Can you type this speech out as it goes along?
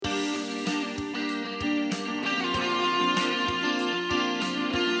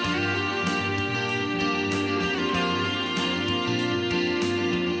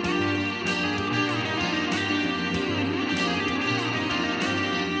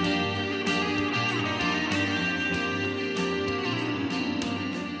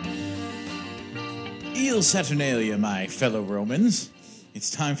Hail Saturnalia, my fellow Romans.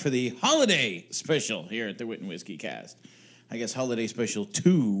 It's time for the holiday special here at the Wit and Whiskey Cast. I guess holiday special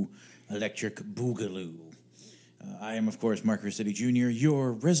 2, Electric Boogaloo. I am, of course, Mark Rossetti Jr.,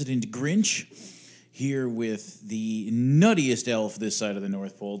 your resident Grinch, here with the nuttiest elf this side of the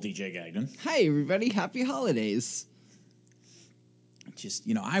North Pole, DJ Gagnon. Hi, everybody. Happy holidays. Just,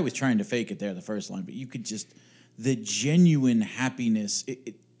 I was trying to fake it there, the first line, but you could just, the genuine happiness,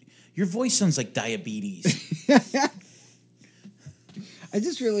 your voice sounds like diabetes. I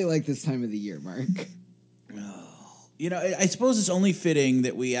just really like this time of the year, Mark. I suppose it's only fitting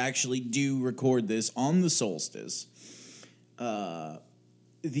that we actually do record this on the solstice. The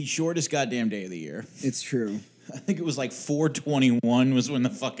shortest goddamn day of the year. It's true. I think it was like 4:21 was when the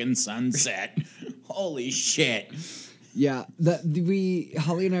fucking sun set. Holy shit. Yeah,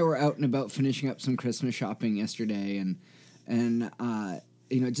 Holly and I were out and about finishing up some Christmas shopping yesterday, and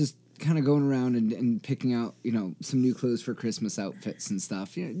just kind of going around and picking out, some new clothes for Christmas outfits and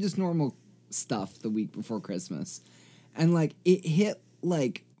stuff. Just normal stuff the week before Christmas. And, it hit,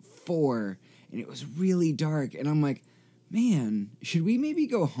 4, and it was really dark. And I'm like, man, should we maybe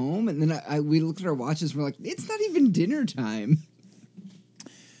go home? And then we looked at our watches, and we're like, it's not even dinner time.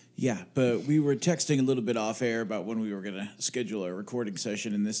 Yeah, but we were texting a little bit off air about when we were going to schedule a recording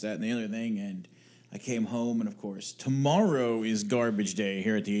session and this, that, and the other thing. And I came home, and, of course, tomorrow is garbage day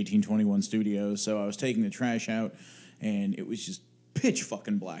here at the 1821 studio. So I was taking the trash out, and it was just pitch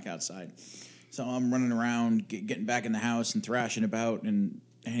fucking black outside. So I'm running around, getting back in the house and thrashing about, and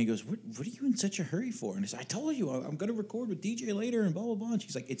he goes, what are you in such a hurry for? And I said, I told you, I'm going to record with DJ later and blah, blah, blah. And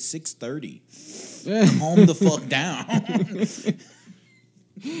she's like, it's 6:30. Calm the fuck down.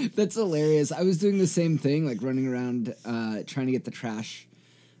 That's hilarious. I was doing the same thing, running around trying to get the trash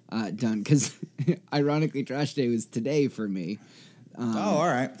done, because ironically, trash day was today for me. All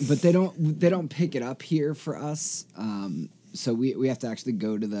right. But they don't pick it up here for us. So we have to actually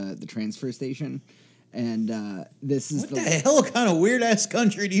go to the transfer station, and this is what the hell kind of weird ass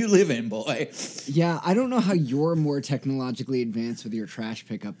country do you live in, boy? Yeah, I don't know how you're more technologically advanced with your trash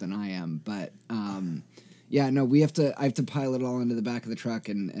pickup than I am, but yeah, no, I have to pile it all into the back of the truck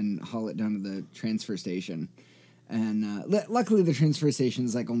and haul it down to the transfer station, and luckily the transfer station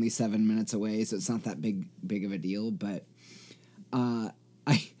is only 7 minutes away, so it's not that big of a deal, but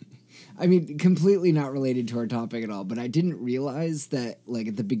I mean, completely not related to our topic at all, but I didn't realize that,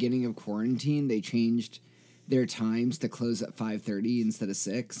 at the beginning of quarantine, they changed their times to close at 5:30 instead of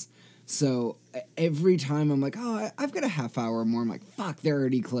 6. So every time I'm like, oh, I've got a half hour more, I'm like, fuck, they're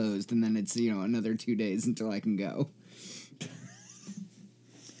already closed. And then it's, another 2 days until I can go.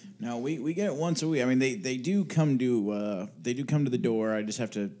 No, we get it once a week. I mean, they do come to the door. I just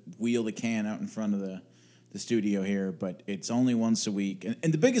have to wheel the can out in front of the studio here, but it's only once a week.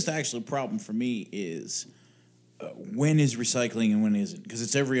 And the biggest actual problem for me is when is recycling and when isn't, because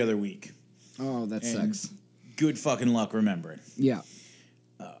it's every other week. Oh, that sucks. Good fucking luck remembering. Yeah.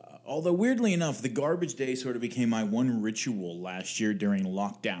 Although, weirdly enough, the garbage day sort of became my one ritual last year during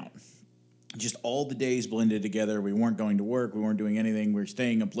lockdown. Just all the days blended together. We weren't going to work. We weren't doing anything. We were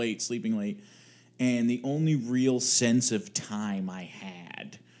staying up late, sleeping late. And the only real sense of time I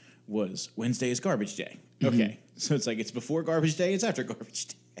had was Wednesday is garbage day. Okay, mm-hmm. So it's before garbage day, it's after garbage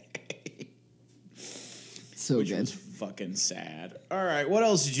day. So Which good. was fucking sad. All right, what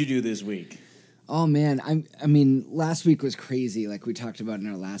else did you do this week? Oh, man, I mean, last week was crazy, like we talked about in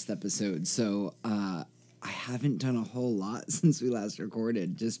our last episode, so I haven't done a whole lot since we last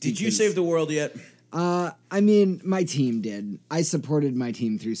recorded. Did you save the world yet? I mean, my team did. I supported my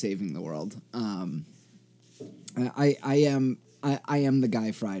team through saving the world. I am the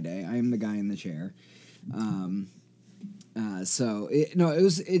guy Friday. I am the guy in the chair. So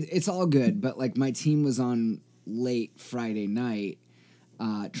it's all good, but my team was on late Friday night,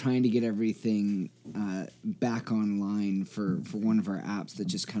 trying to get everything back online for one of our apps that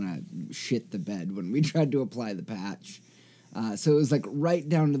just kind of shit the bed when we tried to apply the patch. So it was right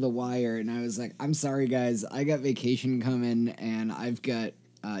down to the wire, and I was like, I'm sorry guys, I got vacation coming and I've got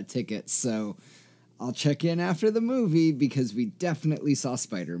tickets, so I'll check in after the movie because we definitely saw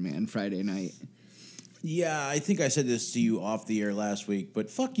Spider-Man Friday night. Yeah, I think I said this to you off the air last week, but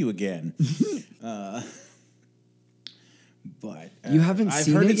fuck you again. But you haven't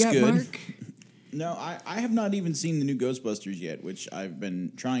seen it yet, good. Mark? No, I have not even seen the new Ghostbusters yet, which I've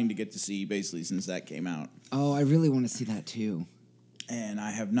been trying to get to see basically since that came out. Oh, I really want to see that too. And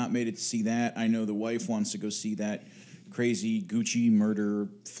I have not made it to see that. I know the wife wants to go see that crazy Gucci murder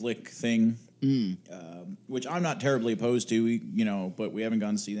flick thing, which I'm not terribly opposed to, but we haven't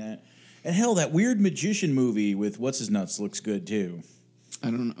gone to see that. And hell, that weird magician movie with what's-his-nuts looks good too. I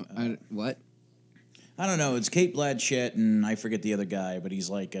don't know. What? I don't know. It's Kate Blanchett and I forget the other guy, but he's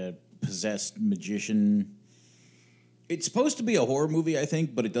like a possessed magician. It's supposed to be a horror movie, I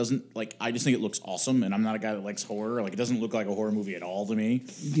think, but it doesn't. Like, I just think it looks awesome, and I'm not a guy that likes horror. Like, it doesn't look like a horror movie at all to me.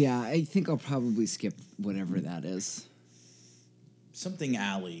 Yeah, I think I'll probably skip whatever that is. Something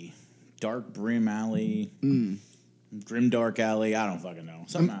Alley, Dark Brim Alley, Grim Dark Alley. I don't fucking know.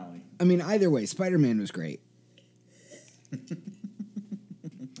 Something Alley. I mean, either way, Spider-Man was great.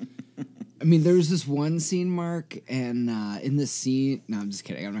 I mean, there was this one scene, Mark, and in this scene... No, I'm just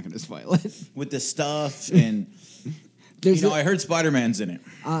kidding. I'm not going to spoil it. With the stuff and... I heard Spider-Man's in it.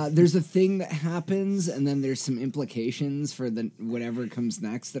 There's a thing that happens, and then there's some implications for the whatever comes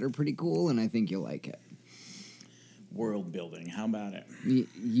next that are pretty cool, and I think you'll like it. World building. How about it?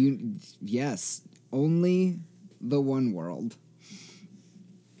 Yes. Only the one world.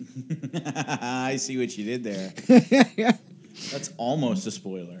 I see what you did there. That's almost a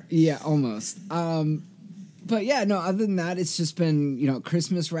spoiler. Yeah, almost. But yeah, no, other than that, it's just been,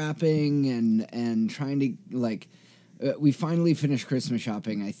 Christmas wrapping and trying to, we finally finished Christmas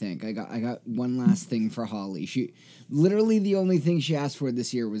shopping, I think. I got one last thing for Holly. She literally the only thing she asked for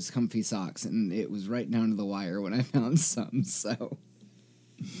this year was comfy socks, and it was right down to the wire when I found some, so.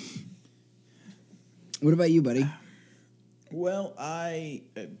 What about you, buddy? Well, I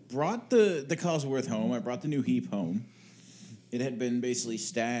brought the Cosworth home. I brought the new Heap home. It had been basically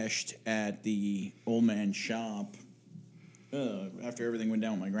stashed at the old man's shop after everything went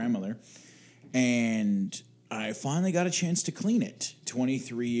down with my grandmother. And I finally got a chance to clean it.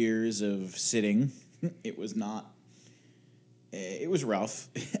 23 years of sitting. It was not... It was rough.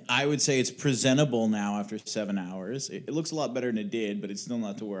 I would say it's presentable now after 7 hours. It looks a lot better than it did, but it's still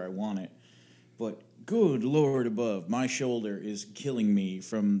not to where I want it. But good Lord above, my shoulder is killing me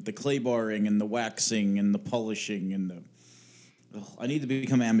from the clay barring and the waxing and the polishing and the... I need to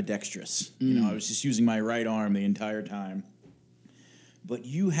become ambidextrous. I was just using my right arm the entire time. But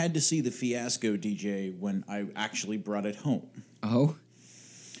you had to see the fiasco, DJ, when I actually brought it home. Oh?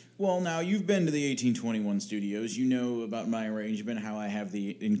 Well, now, you've been to the 1821 studios. You know about my arrangement, how I have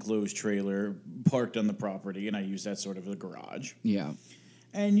the enclosed trailer parked on the property, and I use that sort of a garage. Yeah.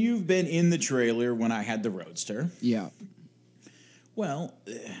 And you've been in the trailer when I had the Roadster. Yeah. Well,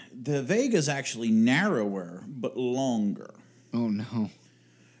 the Vega's actually narrower, but longer. Oh, no.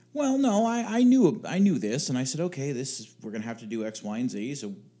 Well, no, I knew this, and I said, okay, we're going to have to do X, Y, and Z,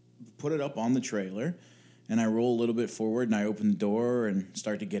 so put it up on the trailer, and I roll a little bit forward, and I open the door and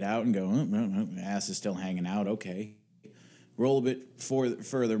start to get out and go, my ass is still hanging out, okay. Roll a bit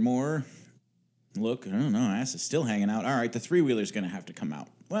further more, look, oh, no, ass is still hanging out. All right, the three-wheeler's going to have to come out.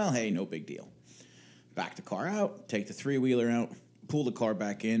 Well, hey, no big deal. Back the car out, take the three-wheeler out, pull the car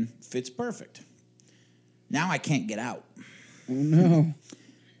back in, fits perfect. Now I can't get out. Oh, no.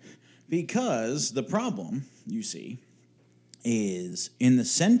 Because the problem, you see, is in the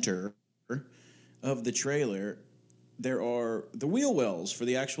center of the trailer, there are the wheel wells for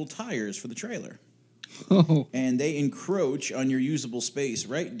the actual tires for the trailer. Oh. And they encroach on your usable space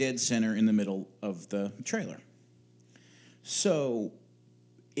right dead center in the middle of the trailer. So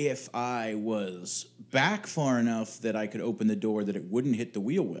if I was back far enough that I could open the door that it wouldn't hit the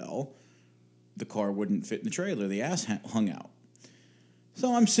wheel well, the car wouldn't fit in the trailer. The ass hung out.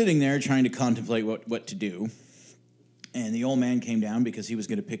 So I'm sitting there trying to contemplate what to do. And the old man came down because he was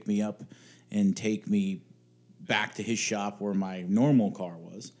going to pick me up and take me back to his shop where my normal car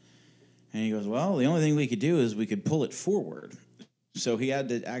was. And he goes, well, the only thing we could do is we could pull it forward. So he had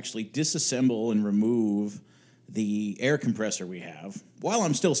to actually disassemble and remove the air compressor we have, while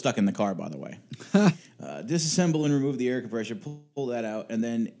I'm still stuck in the car, by the way. Disassemble and remove the air compressor, pull that out, and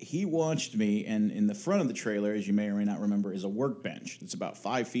then he watched me, and in the front of the trailer, as you may or may not remember, is a workbench that's about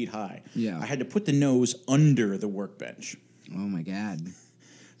 5 feet high. Yeah. I had to put the nose under the workbench. Oh, my God.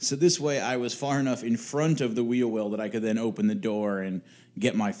 So this way I was far enough in front of the wheel well that I could then open the door and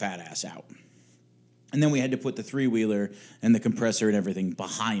get my fat ass out. And then we had to put the three-wheeler and the compressor and everything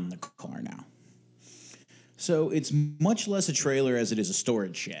behind the car now. So it's much less a trailer as it is a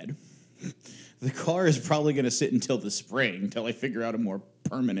storage shed. The car is probably going to sit until the spring, until I figure out a more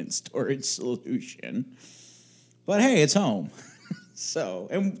permanent storage solution. But hey, it's home. So,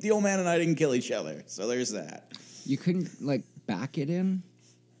 and the old man and I didn't kill each other, so there's that. You couldn't, back it in?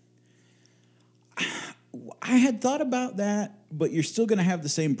 I had thought about that, but you're still going to have the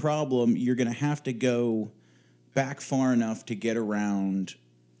same problem. You're going to have to go back far enough to get around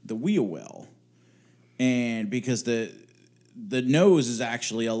the wheel well. And because the nose is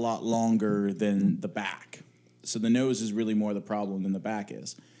actually a lot longer than the back. So the nose is really more the problem than the back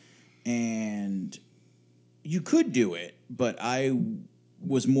is. And you could do it, but I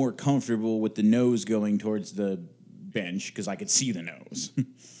was more comfortable with the nose going towards the bench because I could see the nose.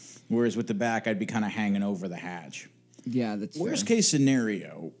 Whereas with the back, I'd be kind of hanging over the hatch. Yeah, that's Worst fair. case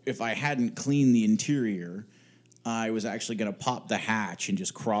scenario, if I hadn't cleaned the interior, I was actually going to pop the hatch and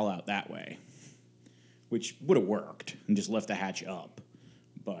just crawl out that way, which would have worked and just left the hatch up.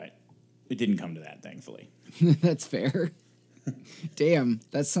 But it didn't come to that, thankfully. That's fair. Damn,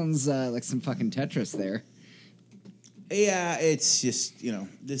 that sounds like some fucking Tetris there. Yeah, it's just,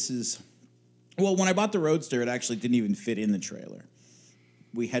 this is... Well, when I bought the Roadster, it actually didn't even fit in the trailer.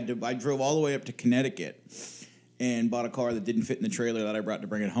 I drove all the way up to Connecticut and bought a car that didn't fit in the trailer that I brought to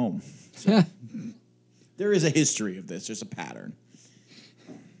bring it home. So there is a history of this. There's a pattern.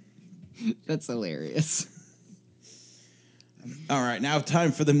 That's hilarious. All right, now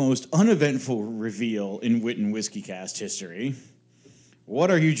time for the most uneventful reveal in Wit and Whiskey Cast history.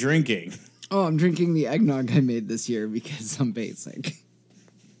 What are you drinking? Oh, I'm drinking the eggnog I made this year because I'm basic.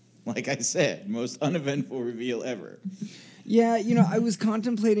 Like I said, most uneventful reveal ever. Yeah, I was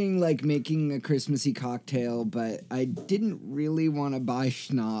contemplating making a Christmassy cocktail, but I didn't really want to buy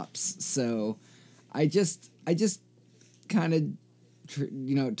schnapps, so I just kind of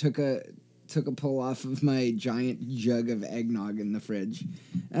took a pull off of my giant jug of eggnog in the fridge,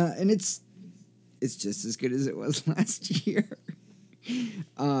 and it's just as good as it was last year.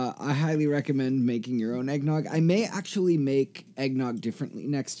 I highly recommend making your own eggnog. I may actually make eggnog differently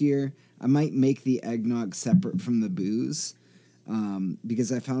next year. I might make the eggnog separate from the booze,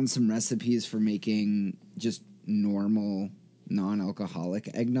 because I found some recipes for making just normal,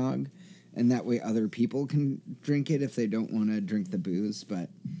 non-alcoholic eggnog, and that way other people can drink it if they don't want to drink the booze. But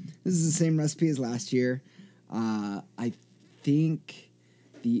this is the same recipe as last year. I think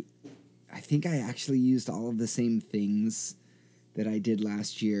I actually used all of the same things that I did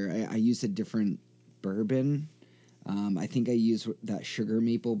last year. I used a different bourbon. I think I used that sugar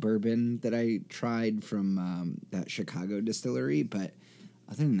maple bourbon that I tried from that Chicago distillery, but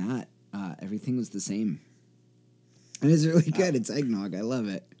other than that, everything was the same. And it's really good. It's eggnog. I love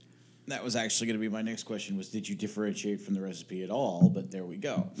it. That was actually going to be my next question, was did you differentiate from the recipe at all? But there we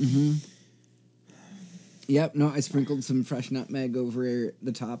go. Mm-hmm. Yep, no, I sprinkled some fresh nutmeg over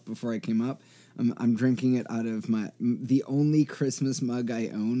the top before I came up. I'm drinking it out of the only Christmas mug I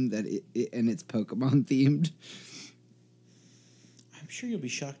own and it's Pokemon themed. I'm sure you'll be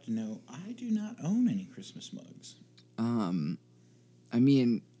shocked to know I do not own any Christmas mugs. I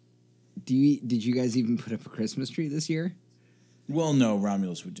mean, did you guys even put up a Christmas tree this year? Well, no,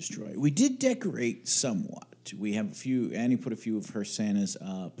 Romulus would destroy it. We did decorate somewhat. We have Annie put a few of her Santas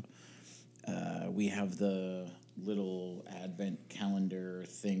up. We have the little advent calendar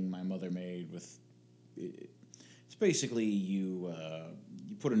thing my mother made with. It's basically you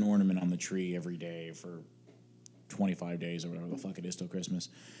put an ornament on the tree every day for 25 days or whatever the fuck it is till Christmas.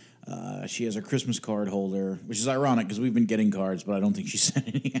 She has her Christmas card holder, which is ironic because we've been getting cards, but I don't think she sent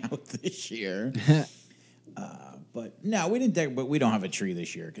any out this year. But no, we didn't. But we don't have a tree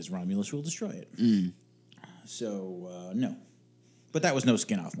this year because Romulus will destroy it. Mm. So no, but that was no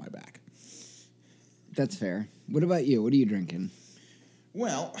skin off my back. That's fair. What about you? What are you drinking?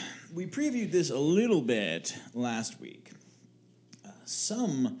 Well, we previewed this a little bit last week.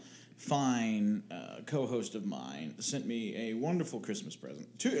 Some fine co-host of mine sent me a wonderful Christmas present.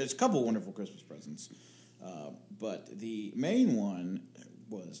 It's a couple wonderful Christmas presents. But the main one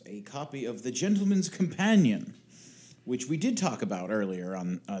was a copy of The Gentleman's Companion, which we did talk about earlier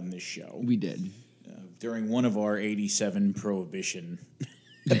on this show. We did. During one of our 87 Prohibition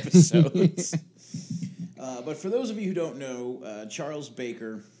episodes. But for those of you who don't know, Charles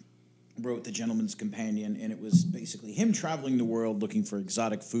Baker wrote The Gentleman's Companion, and it was basically him traveling the world looking for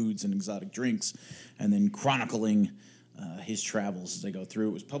exotic foods and exotic drinks, and then chronicling his travels as they go through.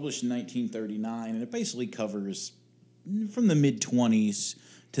 It was published in 1939, and it basically covers from the mid-20s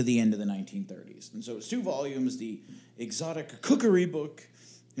to the end of the 1930s. And so it's 2 volumes, the exotic cookery book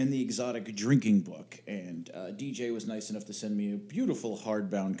and the exotic drinking book. And DJ was nice enough to send me a beautiful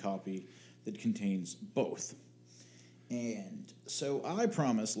hardbound copy that contains both. And so I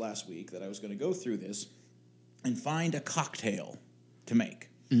promised last week that I was going to go through this and find a cocktail to make.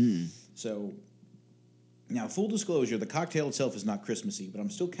 Mm. So now, full disclosure, the cocktail itself is not Christmassy, but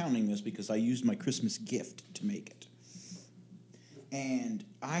I'm still counting this because I used my Christmas gift to make it. And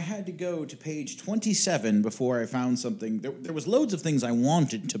I had to go to page 27 before I found something. There was loads of things I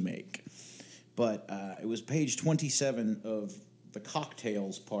wanted to make, but it was page 27 of the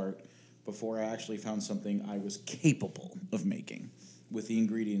cocktails part before I actually found something I was capable of making with the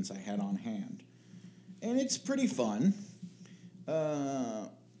ingredients I had on hand. And it's pretty fun. I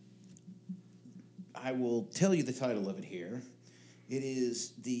will tell you the title of it here. It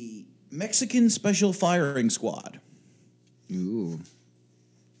is the Mexican Special Firing Squad. Ooh.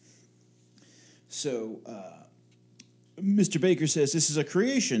 So, Mr. Baker says, this is a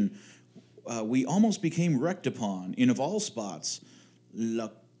creation we almost became wrecked upon in, of all spots, La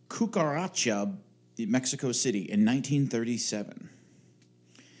Cucaracha, Mexico City, in 1937.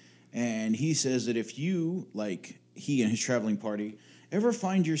 And he says that if you, like he and his traveling party, ever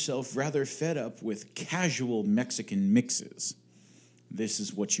find yourself rather fed up with casual Mexican mixes, this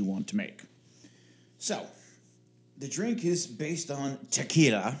is what you want to make. So, the drink is based on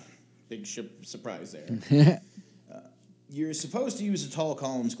tequila. Big surprise there. You're supposed to use a tall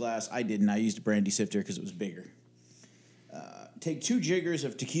Collins glass. I didn't. I used a brandy sifter because it was bigger. Take 2 jiggers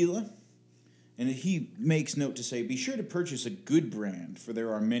of tequila, and he makes note to say, be sure to purchase a good brand, for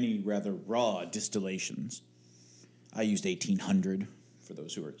there are many rather raw distillations. I used 1800, for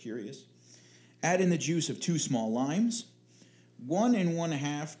those who are curious. Add in the juice of 2 small limes, 1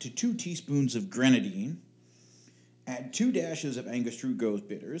 1/2 to 2 teaspoons of grenadine. Add 2 dashes of Angostura Gose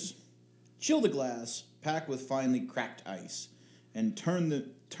bitters. Chill the glass, pack with finely cracked ice, and turn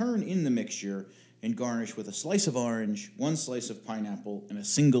in the mixture and garnish with a slice of orange, 1 slice of pineapple, and a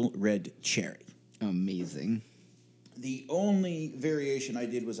single red cherry. Amazing. The only variation I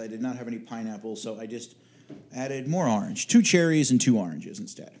did was I did not have any pineapple, so I just added more orange. 2 cherries and 2 oranges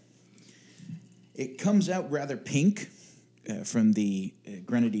instead. It comes out rather pink from the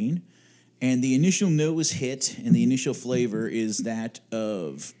grenadine, and the initial nose hit and the initial flavor is that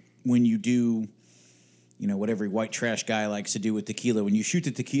of when you do, you know, what every white trash guy likes to do with tequila. When you shoot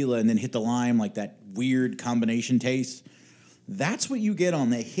the tequila and then hit the lime, like that weird combination taste, that's what you get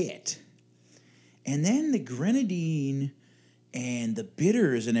on the hit. And then the grenadine and the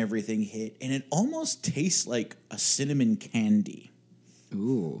bitters and everything hit, and it almost tastes like a cinnamon candy.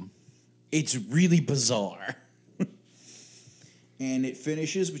 Ooh. It's really bizarre. And it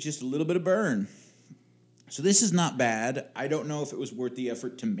finishes with just a little bit of burn. So this is not bad. I don't know if it was worth the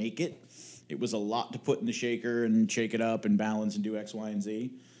effort to make it. It was a lot to put in the shaker and shake it up and balance and do X, Y, and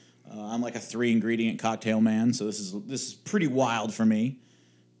Z. I'm like a 3-ingredient cocktail man, so this is pretty wild for me.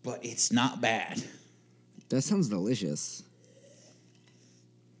 But it's not bad. That sounds delicious.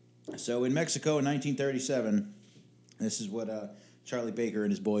 So in Mexico in 1937, this is what Charlie Baker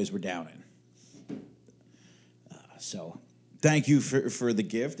and his boys were down in. So thank you for the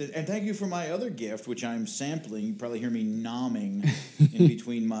gift. And thank you for my other gift, which I'm sampling. You probably hear me nomming in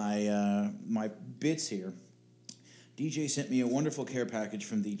between my bits here. DJ sent me a wonderful care package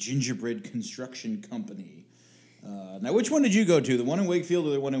from the Gingerbread Construction Company. Now, which one did you go to? The one in Wakefield or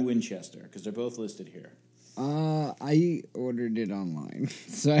the one in Winchester? Because they're both listed here. I ordered it online,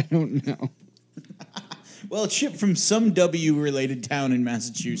 so I don't know. Well, it shipped from some W-related town in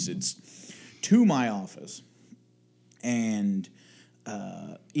Massachusetts to my office. And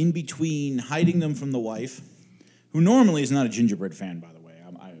in between hiding them from the wife, who normally is not a gingerbread fan, by the way.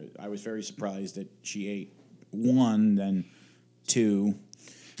 I was very surprised that she ate 1, then 2,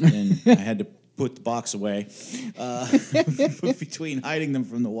 and I had to put the box away. Between hiding them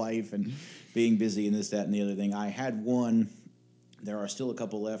from the wife and being busy and this, that, and the other thing, I had 1. There are still a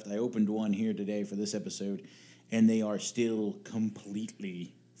couple left. I opened 1 here today for this episode, and they are still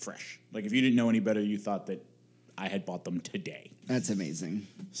completely fresh. Like, if you didn't know any better, you thought that I had bought them today. That's amazing.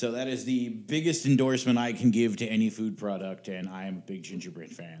 So that is the biggest endorsement I can give to any food product, and I am a big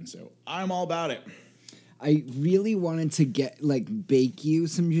gingerbread fan, so I'm all about it. I really wanted to bake you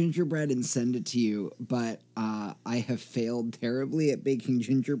some gingerbread and send it to you, but I have failed terribly at baking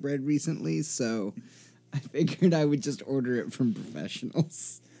gingerbread recently, so I figured I would just order it from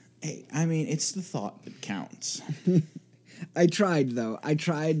professionals. Hey, I mean, it's the thought that counts. I tried, though. I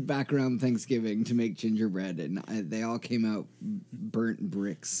tried back around Thanksgiving to make gingerbread, and they all came out burnt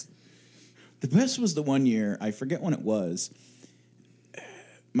bricks. The best was the one year, I forget when it was.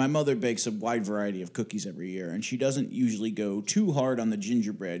 My mother bakes a wide variety of cookies every year, and she doesn't usually go too hard on the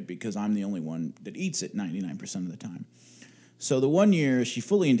gingerbread because I'm the only one that eats it 99% of the time. So the one year, she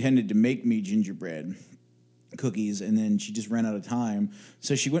fully intended to make me gingerbread cookies, and then she just ran out of time.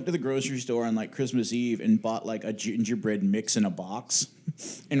 So she went to the grocery store on like Christmas Eve and bought like a gingerbread mix in a box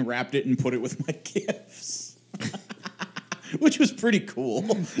and wrapped it and put it with my gifts, which was pretty cool.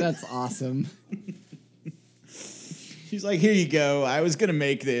 That's awesome. She's like, here you go. I was going to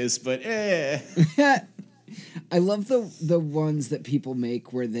make this, but I love the ones that people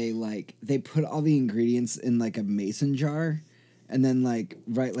make where they put all the ingredients in like a mason jar and then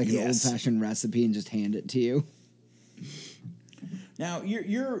write an old-fashioned recipe and just hand it to you. Now,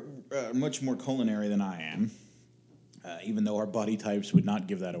 you're much more culinary than I am, even though our body types would not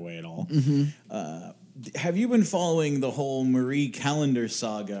give that away at all. Mm-hmm. Have you been following the whole Marie Callender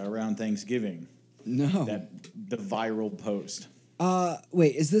saga around Thanksgiving? No. The viral post.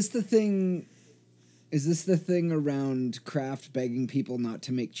 Wait, is this the thing? Is this the thing around Kraft begging people not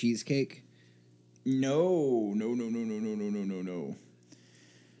to make cheesecake? No.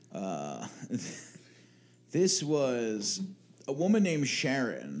 This was a woman named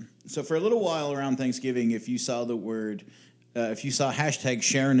Sharon. So for a little while around Thanksgiving, if you saw hashtag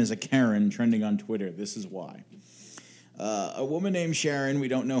Sharon is a Karen trending on Twitter, this is why. A woman named Sharon, we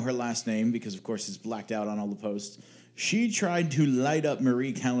don't know her last name because, of course, it's blacked out on all the posts. She tried to light up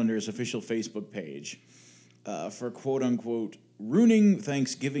Marie Callender's official Facebook page for quote-unquote ruining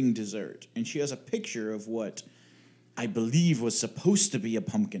Thanksgiving dessert. And she has a picture of what I believe was supposed to be a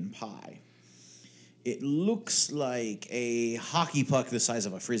pumpkin pie. It looks like a hockey puck the size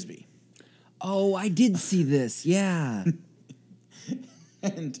of a Frisbee. Oh, I did see this. Yeah.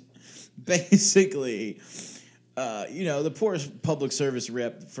 And basically, the poor public service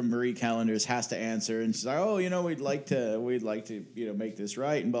rep from Marie Callender's has to answer, and she's like, "Oh, we'd like to, make this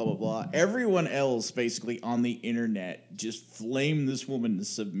right," and blah blah blah. Everyone else, basically on the internet, just flamed this woman to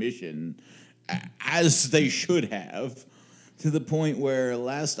submission, as they should have, to the point where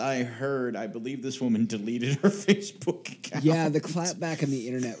last I heard, I believe this woman deleted her Facebook account. Yeah, the clapback on the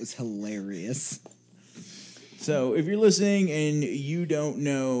internet was hilarious. So if you're listening and you don't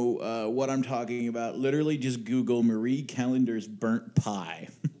know what I'm talking about, literally just Google Marie Callender's burnt pie.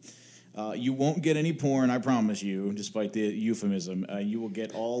 You won't get any porn, I promise you, despite the euphemism. You will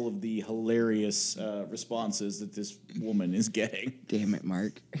get all of the hilarious responses that this woman is getting. Damn it,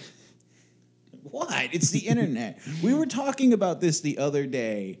 Mark. What? It's the internet. We were talking about this the other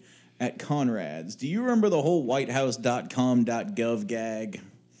day at Conrad's. Do you remember the whole whitehouse.com.gov gag?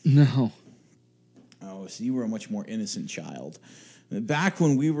 No. Oh, so you were a much more innocent child. Back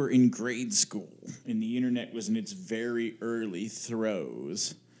when we were in grade school and the internet was in its very early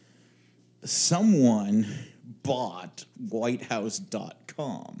throes, someone bought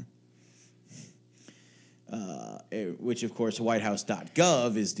whitehouse.com. Which, of course,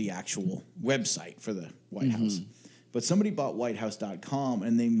 whitehouse.gov is the actual website for the White House. But somebody bought whitehouse.com,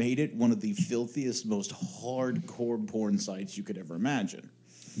 and they made it one of the filthiest, most hardcore porn sites you could ever imagine.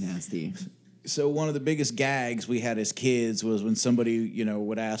 Nasty. So one of the biggest gags we had as kids was when somebody,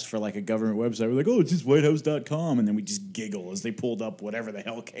 would ask for like a government website. We're like, "Oh, it's just whitehouse.com," and then we just giggle as they pulled up whatever the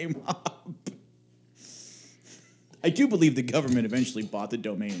hell came up. I do believe the government eventually bought the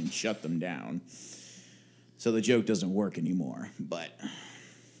domain and shut them down. So the joke doesn't work anymore, but...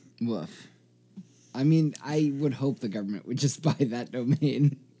 Woof. I mean, I would hope the government would just buy that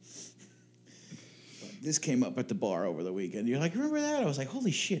domain. This came up at the bar over the weekend. You're like, "Remember that?" I was like, "Holy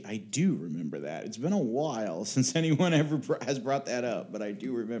shit, I do remember that." It's been a while since anyone ever has brought that up, but I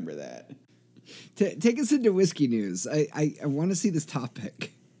do remember that. Take us into whiskey news. I want to see this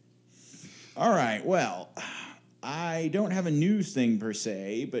topic. All right, well... I don't have a news thing per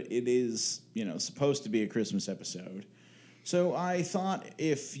se, but it is, supposed to be a Christmas episode. So I thought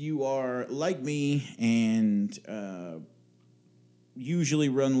if you are like me and usually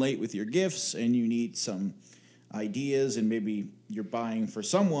run late with your gifts and you need some ideas and maybe you're buying for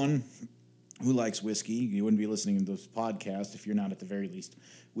someone who likes whiskey, you wouldn't be listening to this podcast if you're not at the very least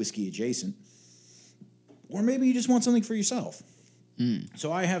whiskey adjacent. Or maybe you just want something for yourself.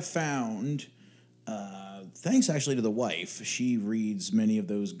 So I have found... thanks actually to the wife. She reads many of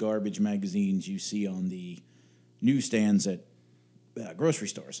those garbage magazines you see on the newsstands at grocery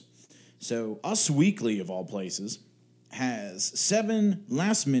stores. So Us Weekly, of all places, has 7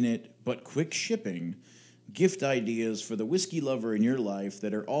 last-minute but quick shipping gift ideas for the whiskey lover in your life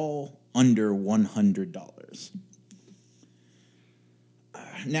that are all under $100.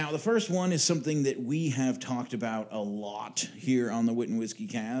 Now, the first one is something that we have talked about a lot here on the Wit and Whiskey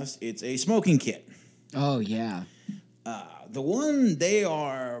Cast. It's a smoking kit. Oh, yeah. The one they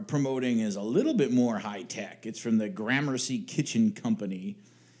are promoting is a little bit more high-tech. It's from the Gramercy Kitchen Company,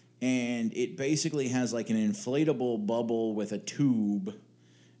 and it basically has like an inflatable bubble with a tube,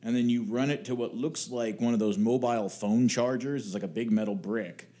 and then you run it to what looks like one of those mobile phone chargers. It's like a big metal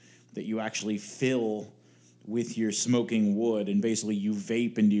brick that you actually fill with your smoking wood, and basically you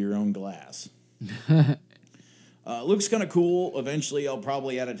vape into your own glass. Looks kind of cool. Eventually, I'll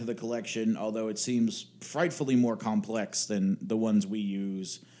probably add it to the collection, although it seems frightfully more complex than the ones we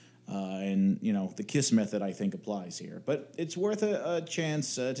use. And, the KISS method, I think, applies here. But it's worth a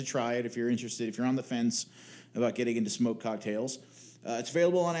chance to try it if you're interested, if you're on the fence about getting into smoked cocktails. It's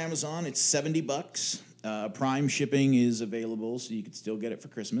available on Amazon. It's $70. Prime shipping is available, so you can still get it for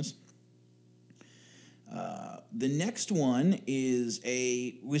Christmas. The next one is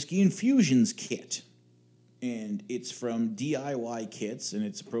a whiskey infusions kit. and it's from DIY Kits, and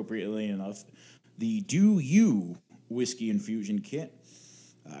it's appropriately enough the Do You Whiskey Infusion Kit.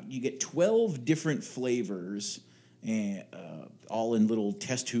 You get 12 different flavors, and all in little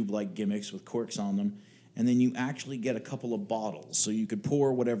test tube-like gimmicks with corks on them, and then you actually get a couple of bottles, so you could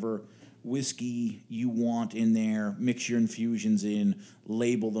pour whatever whiskey you want in there, mix your infusions in,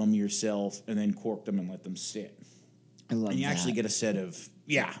 label them yourself, and then cork them and let them sit. I love that. And you actually get a set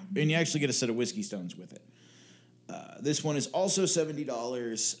of whiskey stones with it. This one is also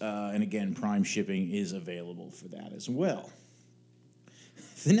 $70, and again, Prime shipping is available for that as well.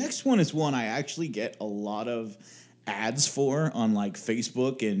 The next one is one I actually get a lot of ads for on like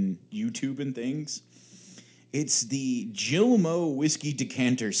Facebook and YouTube and things. It's the Jill Mo Whiskey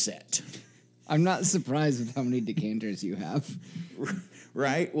Decanter Set. I'm not surprised with how many decanters you have.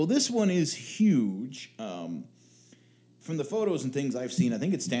 Right? Well, this one is huge. From the photos and things I've seen, I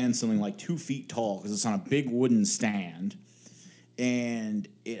think it stands something like 2 feet tall because it's on a big wooden stand. And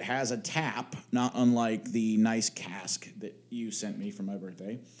it has a tap, not unlike the nice cask that you sent me for my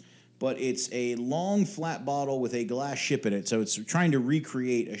birthday. But it's a long, flat bottle with a glass ship in it. So it's trying to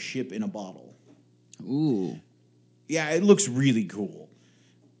recreate a ship in a bottle. Ooh. Yeah, it looks really cool.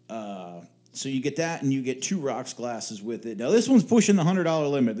 So you get that, and you get 2 rocks glasses with it. Now, this one's pushing the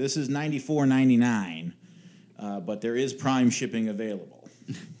 $100 limit. This is $94.99. But there is Prime shipping available.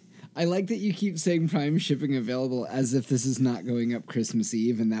 I like that you keep saying Prime shipping available as if this is not going up Christmas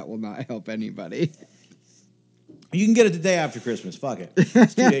Eve, and that will not help anybody. You can get it the day after Christmas. Fuck it.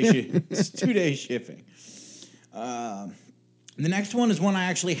 It's 2 day it's 2 day shipping. The next one is one I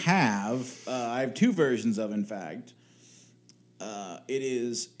actually have. I have 2 versions of, in fact. It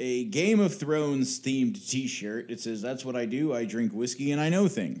is a Game of Thrones themed T-shirt. It says, "That's what I do. I drink whiskey and I know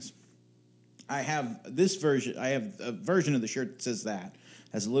things." I have this version. I have a version of the shirt that says that.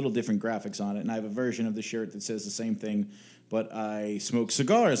 Has a little different graphics on it, and I have a version of the shirt that says the same thing, but I smoke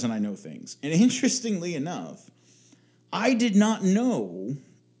cigars and I know things. And interestingly enough, I did not know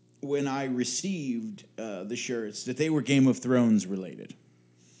when I received the shirts that they were Game of Thrones related.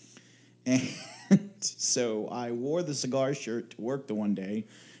 And so I wore the cigar shirt to work the one day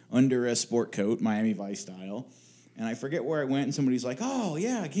under a sport coat, Miami Vice style. And I forget where I went, and somebody's like, "Oh,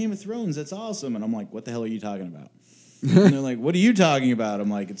 yeah, Game of Thrones, that's awesome." And I'm like, "What the hell are you talking about?" And they're like, "What are you talking about?" I'm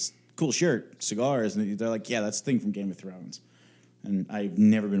like, "It's a cool shirt, cigars." And they're like, "Yeah, that's the thing from Game of Thrones." And I've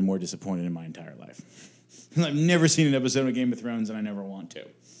never been more disappointed in my entire life. I've never seen an episode of Game of Thrones, and I never want to.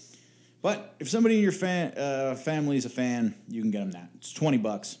 But if somebody in your family is a fan, you can get them that. It's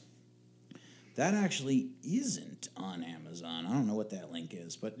 $20. That actually isn't on Amazon. I don't know what that link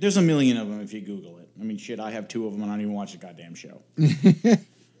is, but there's a million of them if you Google it. I mean, shit, I have 2 of them, and I don't even watch the goddamn show.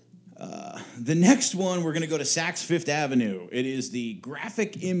 The next one, we're going to go to Saks Fifth Avenue. It is the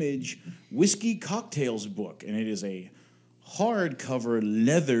Graphic Image Whiskey Cocktails book, and it is a hardcover,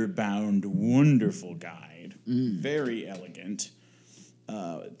 leather-bound, wonderful guide. Very elegant.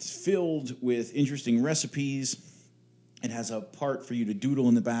 It's filled with interesting recipes. It has a part for you to doodle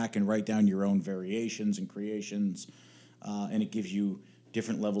in the back and write down your own variations and creations. And it gives you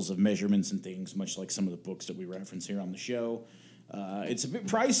different levels of measurements and things, much like some of the books that we reference here on the show. It's a bit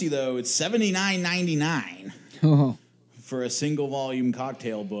pricey, though. It's $79.99 for a single-volume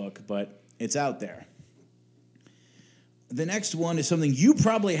cocktail book, but it's out there. The next one is something you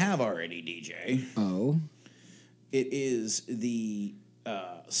probably have already, DJ. Oh? It is the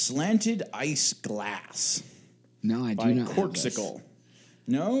Slanted Ice Glass. No, I do by not Corksicle. have this.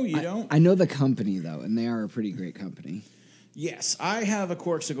 No, you don't? I know the company, though, and they are a pretty great company. Yes, I have a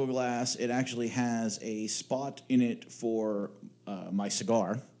Corksicle glass. It actually has a spot in it for my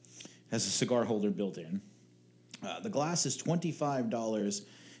cigar. It has a cigar holder built in. The glass is $25,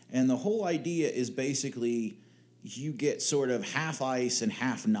 and the whole idea is basically you get sort of half ice and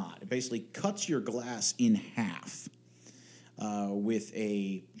half not. It basically cuts your glass in half. With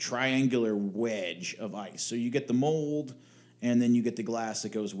a triangular wedge of ice. So you get the mold, and then you get the glass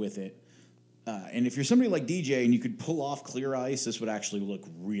that goes with it. And if you're somebody like DJ and you could pull off clear ice, this would actually look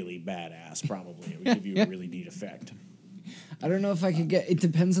really badass, probably. It would give you a really neat effect. I don't know if I could get... It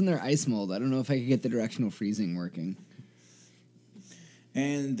depends on their ice mold. I don't know if I could get the directional freezing working.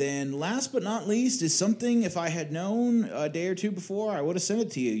 And then last but not least is something, if I had known a day or two before, I would have sent it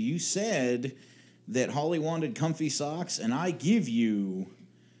to you. You said that Holly wanted comfy socks, and I give you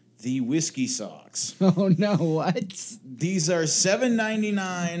the whiskey socks. Oh, no, what? These are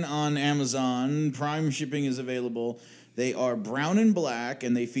 $7.99 on Amazon. Prime shipping is available. They are brown and black,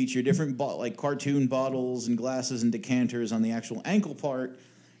 and they feature different like cartoon bottles and glasses and decanters on the actual ankle part.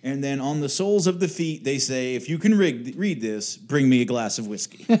 And then on the soles of the feet, they say, "If you can read this, bring me a glass of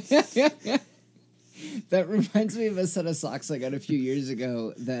whiskey." That reminds me of a set of socks I got a few years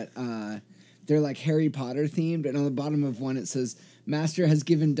ago that they're like Harry Potter themed, and on the bottom of one it says, "Master has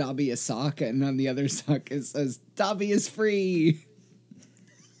given Dobby a sock," and on the other sock it says, "Dobby is free."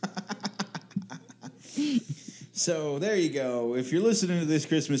 So there you go. If you're listening to this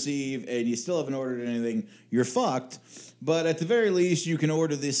Christmas Eve and you still haven't ordered anything, you're fucked. But at the very least, you can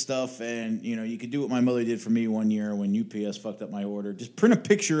order this stuff, and you can do what my mother did for me one year when UPS fucked up my order. Just print a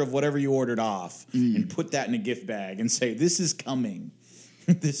picture of whatever you ordered off and put that in a gift bag and say, "This is coming.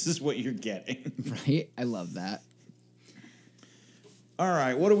 This is what you're getting." Right? I love that. All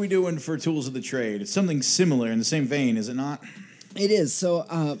right, what are we doing for tools of the trade? It's something similar in the same vein, is it not? It is. So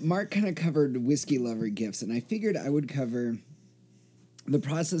Mark kind of covered whiskey lover gifts, and I figured I would cover the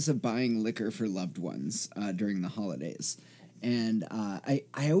process of buying liquor for loved ones during the holidays. And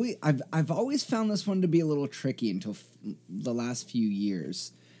I've always found this one to be a little tricky until the last few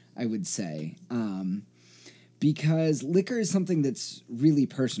years, I would say, because liquor is something that's really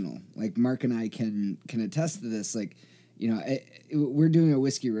personal. Like Mark and I can attest to this. Like, we're doing a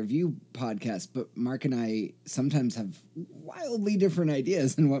whiskey review podcast, but Mark and I sometimes have wildly different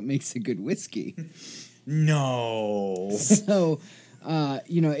ideas on what makes a good whiskey. No. So,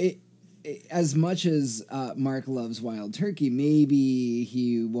 as much as Mark loves Wild Turkey, maybe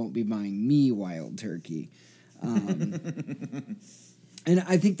he won't be buying me Wild Turkey. And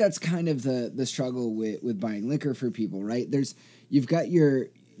I think that's kind of the struggle with buying liquor for people, right? You've got your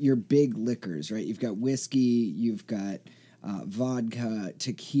big liquors, right? You've got whiskey, you've got vodka,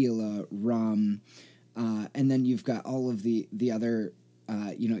 tequila, rum, and then you've got all of the other,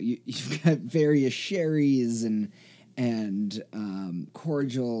 you've got various sherries and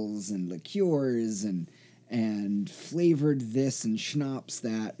cordials and liqueurs and flavored this and schnapps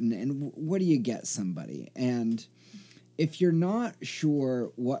that, and what do you get somebody? And if you're not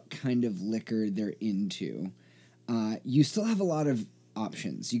sure what kind of liquor they're into, you still have a lot of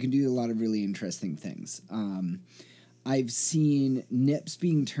options. You can do a lot of really interesting things. I've seen nips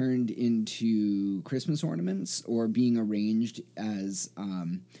being turned into Christmas ornaments or being arranged as...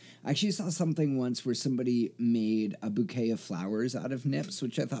 I actually saw something once where somebody made a bouquet of flowers out of nips,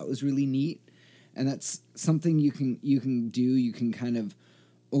 which I thought was really neat. And that's something you can do. You can kind of,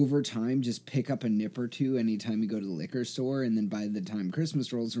 over time, just pick up a nip or two anytime you go to the liquor store, and then by the time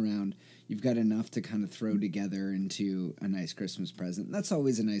Christmas rolls around, you've got enough to kind of throw together into a nice Christmas present. And that's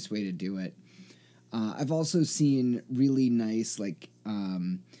always a nice way to do it. I've also seen really nice,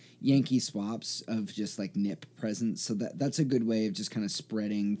 Yankee swaps of just nip presents, so that's a good way of just kind of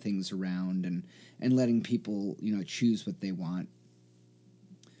spreading things around and letting people choose what they want.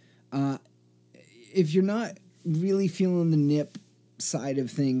 If you're not really feeling the nip side of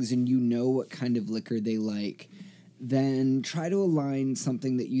things and you know what kind of liquor they like, then try to align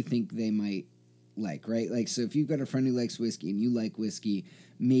something that you think they might like, right? So if you've got a friend who likes whiskey and you like whiskey,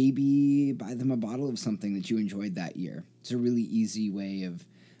 maybe buy them a bottle of something that you enjoyed that year. It's a really easy way of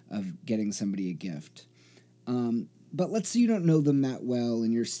getting somebody a gift. But let's say you don't know them that well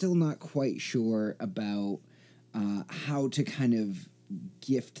and you're still not quite sure about how to kind of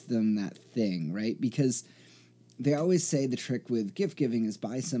gift them that thing, right? Because they always say the trick with gift giving is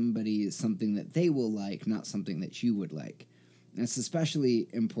buy somebody something that they will like, not something that you would like. And it's especially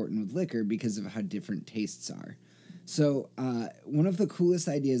important with liquor because of how different tastes are. So one of the coolest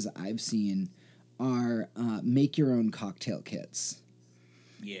ideas I've seen are make your own cocktail kits.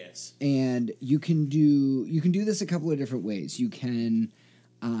 Yes. And you can do this a couple of different ways. You can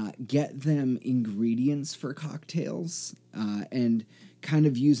get them ingredients for cocktails and kind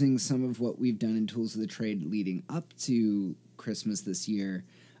of using some of what we've done in Tools of the Trade leading up to Christmas this year,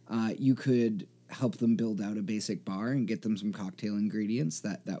 you could help them build out a basic bar and get them some cocktail ingredients.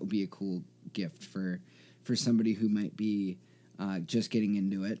 That would be a cool gift for somebody who might be just getting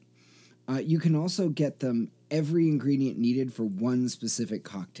into it. You can also get them every ingredient needed for one specific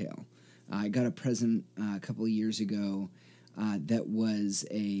cocktail. I got a present a couple of years ago that was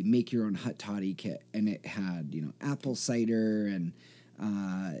a make-your-own hot toddy kit, and it had apple cider and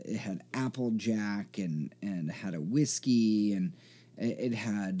it had apple jack and it had a whiskey and it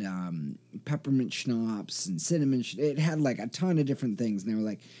had peppermint schnapps and cinnamon. It had a ton of different things, and they were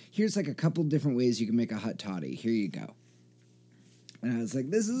like, "Here's a couple different ways you can make a hot toddy. Here you go." And I was like,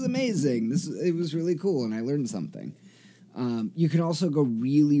 "This is amazing! It was really cool," and I learned something. You can also go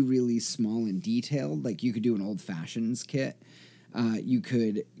really, really small and detailed. You could do an old fashions kit. You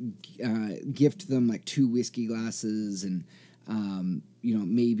could gift them 2 whiskey glasses and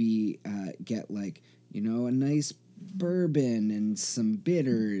maybe get a nice bourbon and some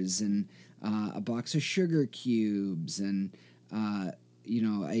bitters and a box of sugar cubes and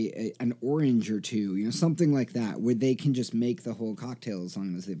an orange or two, something like that, where they can just make the whole cocktail as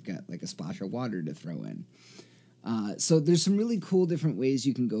long as they've got like a splash of water to throw in. So there's some really cool different ways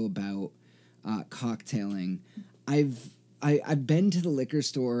you can go about cocktailing. I've been to the liquor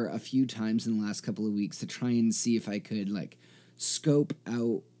store a few times in the last couple of weeks to try and see if I could like scope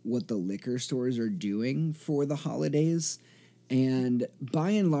out what the liquor stores are doing for the holidays. And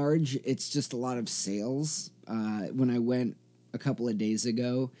by and large, it's just a lot of sales. When I went a couple of days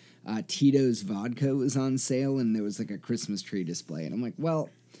ago, Tito's vodka was on sale, and there was like a Christmas tree display. And I'm like, well,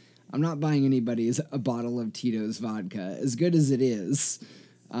 I'm not buying anybody's a bottle of Tito's vodka, as good as it is.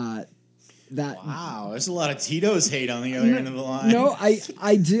 Wow, there's a lot of Tito's hate on the other end of the line. No,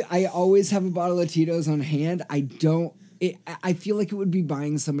 I do. I always have a bottle of Tito's on hand. I feel like it would be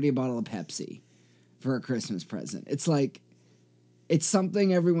buying somebody a bottle of Pepsi for a Christmas present. It's like, it's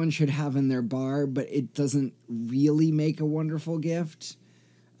something everyone should have in their bar, but it doesn't really make a wonderful gift.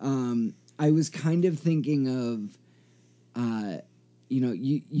 I was kind of thinking of,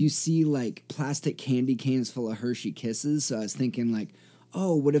 you see like plastic candy cans full of Hershey Kisses. So I was thinking like,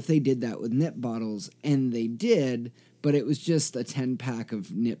 oh, what if they did that with nip bottles? And they did, but it was just a 10-pack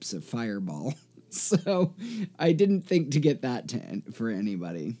of nips of Fireball. So I didn't think to get that for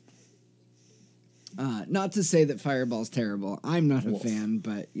anybody. Not to say that Fireball's terrible. I'm not a fan,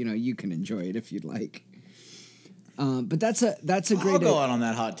 but you can enjoy it if you'd like. But that's a great. I'll go out on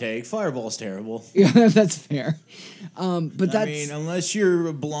that hot take. Fireball's terrible. Yeah, that's fair. But I mean, unless you're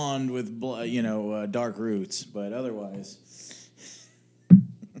a blonde with dark roots, but otherwise,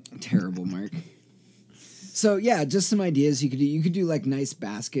 terrible, Mark. So yeah, just some ideas you could do. You could do like nice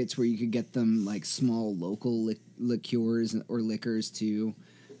baskets where you could get them like small local liqueurs or liquors too.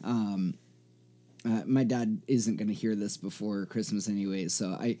 My dad isn't going to hear this before Christmas anyway,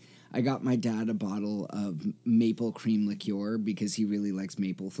 so I got my dad a bottle of maple cream liqueur because he really likes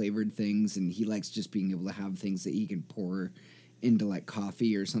maple flavored things, and he likes just being able to have things that he can pour into like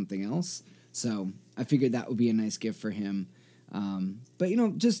coffee or something else. So I figured that would be a nice gift for him.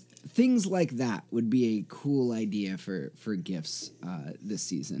 But just things like that would be a cool idea for gifts this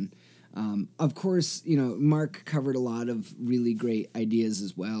season. Of course, Mark covered a lot of really great ideas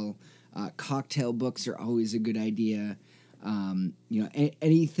as well. Cocktail books are always a good idea.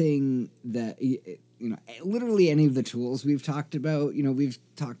 Anything that, literally any of the tools we've talked about, we've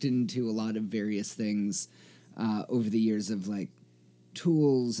talked into a lot of various things over the years of like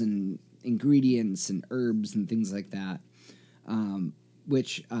tools and ingredients and herbs and things like that.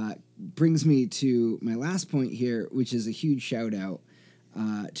 Which brings me to my last point here, which is a huge shout out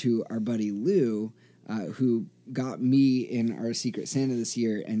to our buddy Lou, who got me in our Secret Santa this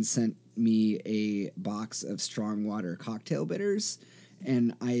year and sent me a box of strong water cocktail bitters.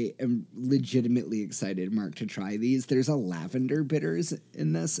 And I am legitimately excited, Mark, to try these. There's a lavender bitters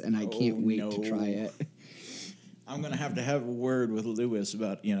in this, and I can't wait to try it. I'm gonna have a word with Lewis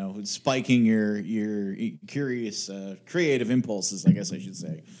about spiking your curious creative impulses, I guess I should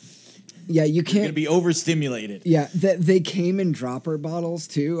say. Yeah, you can't. You're gonna be overstimulated. Yeah, they came in dropper bottles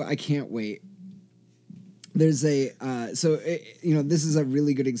too. I can't wait. There's this is a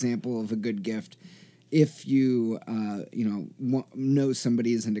really good example of a good gift. If you know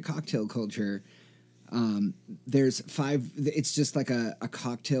somebody is into cocktail culture. There's 5. It's just like a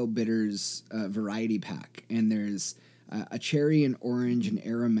cocktail bitters variety pack, and there's a cherry, an orange, an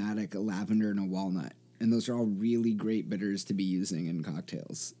aromatic, a lavender, and a walnut, and those are all really great bitters to be using in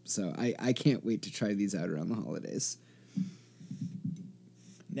cocktails. So I can't wait to try these out around the holidays.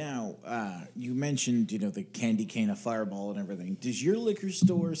 Now, you mentioned the candy cane of Fireball and everything. Does your liquor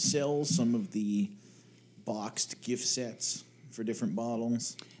store sell some of the boxed gift sets for different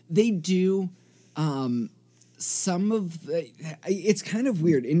bottles? They do. It's kind of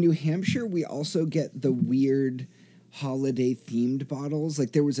weird. In New Hampshire, we also get the weird holiday themed bottles.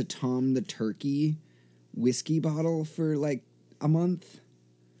 Like there was a Tom the Turkey whiskey bottle for like a month.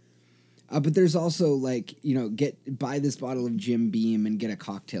 But there's also like, buy this bottle of Jim Beam and get a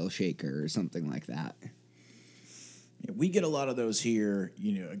cocktail shaker or something like that. Yeah, we get a lot of those here.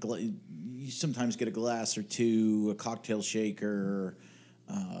 You sometimes get a glass or two, a cocktail shaker.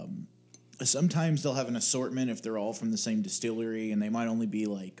 Sometimes they'll have an assortment if they're all from the same distillery, and they might only be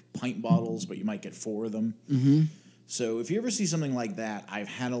like pint bottles, but you might get 4 of them. Mm-hmm. So if you ever see something like that, I've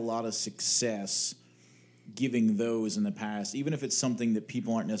had a lot of success giving those in the past, even if it's something that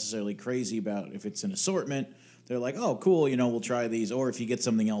people aren't necessarily crazy about. If it's an assortment, they're like, oh, cool, we'll try these. Or if you get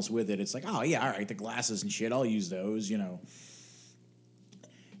something else with it, it's like, oh, yeah, all right, the glasses and shit, I'll use those,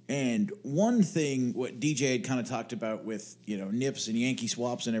 And one thing, what DJ had kind of talked about with, nips and Yankee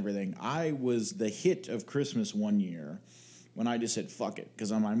swaps and everything, I was the hit of Christmas one year when I just said fuck it.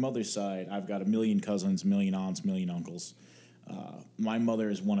 Because on my mother's side, I've got a million cousins, million aunts, million uncles. My mother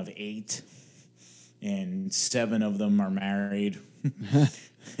is one of 8, and 7 of them are married.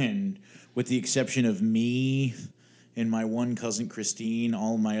 And with the exception of me and my one cousin, Christine,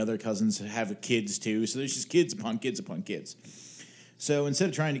 all my other cousins have kids too. So there's just kids upon kids upon kids. So instead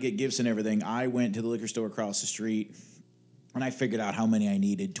of trying to get gifts and everything, I went to the liquor store across the street, and I figured out how many I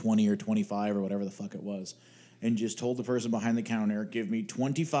needed, 20 or 25 or whatever the fuck it was, and just told the person behind the counter, give me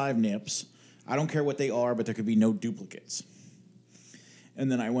 25 nips. I don't care what they are, but there could be no duplicates.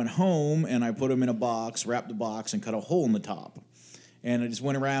 And then I went home, and I put them in a box, wrapped the box, and cut a hole in the top. And I just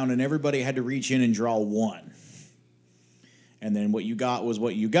went around, and everybody had to reach in and draw one. And then what you got was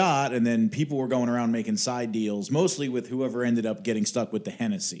what you got, and then people were going around making side deals, mostly with whoever ended up getting stuck with the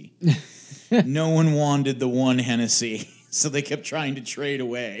Hennessy. No one wanted the one Hennessy, so they kept trying to trade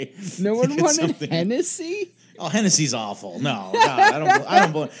away. No one wanted Hennessy? Oh, Hennessy's awful. No, God, I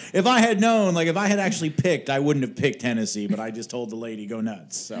don't believe. If I had known, like if I had actually picked, I wouldn't have picked Hennessy, but I just told the lady, go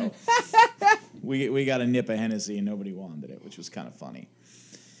nuts. So we got a nip of Hennessy, and nobody wanted it, which was kind of funny.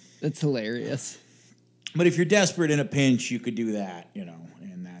 That's hilarious. But if you're desperate in a pinch, you could do that,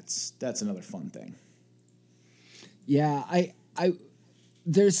 and that's another fun thing. Yeah, I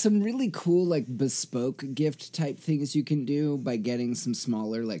there's some really cool like bespoke gift type things you can do by getting some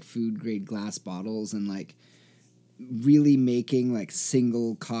smaller like food grade glass bottles and like really making like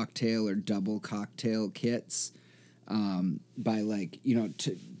single cocktail or double cocktail kits by like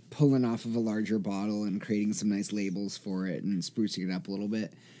pulling off of a larger bottle and creating some nice labels for it and sprucing it up a little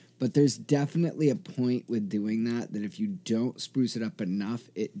bit. But there's definitely a point with doing that if you don't spruce it up enough,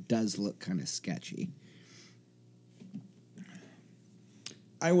 it does look kind of sketchy.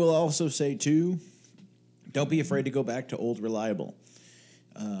 I will also say, too, don't be afraid to go back to old reliable.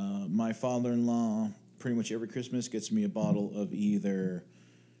 My father-in-law, pretty much every Christmas, gets me a bottle of either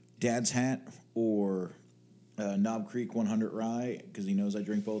Dad's Hat or Knob Creek 100 Rye, because he knows I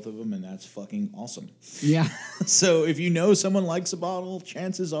drink both of them, and that's fucking awesome. Yeah. So if you know someone likes a bottle,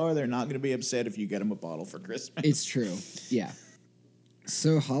 chances are they're not going to be upset if you get them a bottle for Christmas. It's true. Yeah.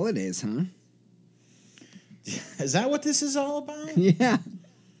 So holidays, huh? Is that what this is all about? Yeah.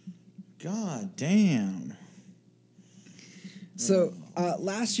 God damn. So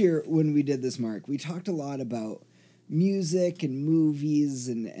last year when we did this, Mark, we talked a lot about music and movies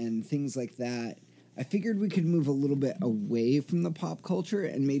and things like that. I figured we could move a little bit away from the pop culture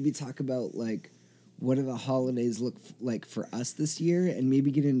and maybe talk about, like, what do the holidays look like for us this year and maybe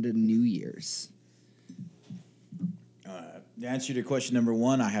get into New Year's. The answer to question number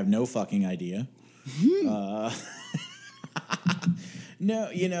 1, I have no fucking idea.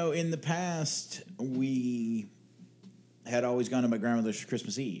 No, in the past, we had always gone to my grandmother's for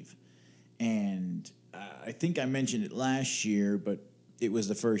Christmas Eve. And I think I mentioned it last year, but it was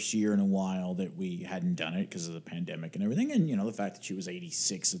the first year in a while that we hadn't done it because of the pandemic and everything. And, the fact that she was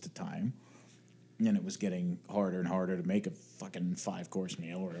 86 at the time. And it was getting harder and harder to make a fucking 5-course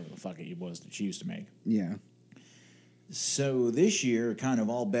meal or whatever the fuck it was that she used to make. Yeah. So this year, kind of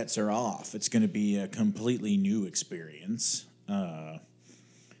all bets are off. It's going to be a completely new experience.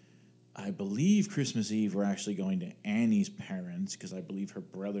 I believe Christmas Eve we're actually going to Annie's parents because I believe her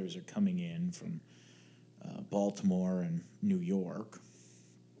brothers are coming in from Baltimore and New York.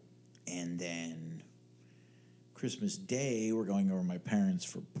 And then Christmas Day, we're going over to my parents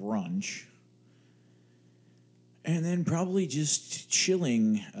for brunch. And then probably just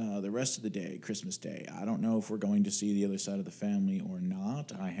chilling the rest of the day, Christmas Day. I don't know if we're going to see the other side of the family or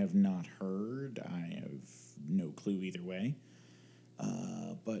not. I have not heard. I have no clue either way.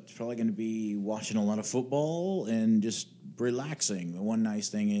 But it's probably going to be watching a lot of football and just relaxing. The one nice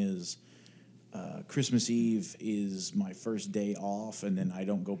thing is Christmas Eve is my first day off, and then I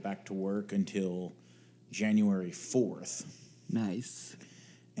don't go back to work until January 4th. Nice.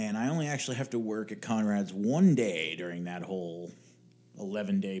 And I only actually have to work at Conrad's one day during that whole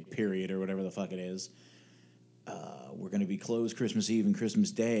 11-day period or whatever the fuck it is. We're going to be closed Christmas Eve and Christmas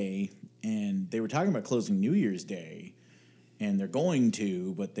Day, and they were talking about closing New Year's Day, and they're going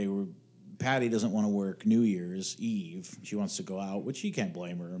to, but Patty doesn't want to work New Year's Eve. She wants to go out, which you can't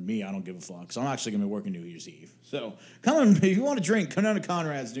blame her. Me, I don't give a fuck. So I'm actually going to be working New Year's Eve. So come on, if you want to drink, come down to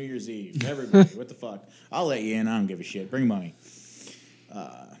Conrad's New Year's Eve. Everybody, what the fuck? I'll let you in. I don't give a shit. Bring money.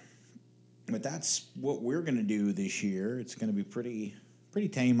 But that's what we're going to do this year. It's going to be pretty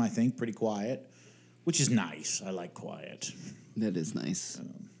tame, I think, pretty quiet, which is nice. I like quiet. That is nice.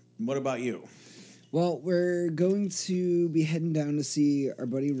 What about you? Well, we're going to be heading down to see our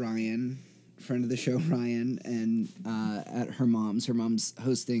buddy Ryan, friend of the show Ryan, and at her mom's. Her mom's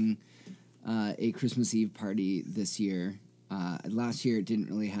hosting a Christmas Eve party this year Last year it didn't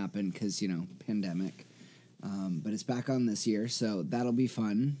really happen because, pandemic. But it's back on this year, so that'll be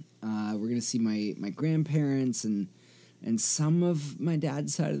fun. We're going to see my grandparents and some of my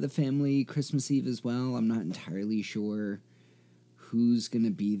dad's side of the family Christmas Eve as well. I'm not entirely sure who's going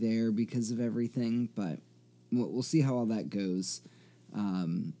to be there because of everything, but we'll see how all that goes.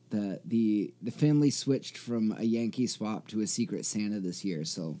 The family switched from a Yankee swap to a Secret Santa this year,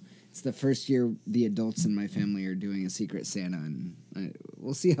 so it's the first year the adults in my family are doing a Secret Santa, and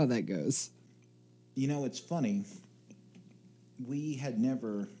we'll see how that goes. It's funny. We had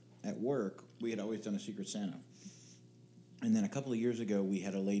never, at work, we had always done a Secret Santa. And then a couple of years ago, we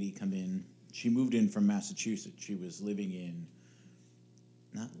had a lady come in. She moved in from Massachusetts. She was living in,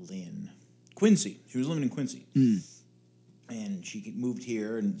 Quincy. She was living in Quincy. And she moved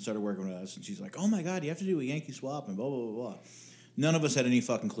here and started working with us. And she's like, oh, my God, you have to do a Yankee swap and blah, blah, blah, blah. None of us had any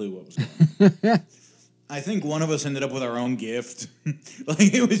fucking clue what was going on. I think one of us ended up with our own gift.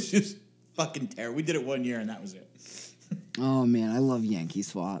 It was just fucking terrible. We did it one year, and that was it. Oh, man, I love Yankee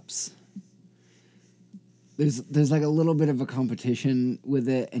swaps. There's like a little bit of a competition with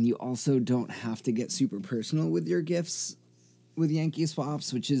it, and you also don't have to get super personal with your gifts with Yankee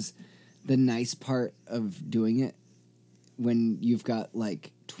swaps, which is the nice part of doing it when you've got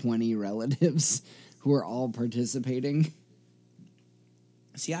like 20 relatives who are all participating.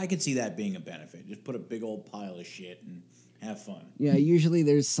 See, I could see that being a benefit. Just put a big old pile of shit and have fun. Yeah, usually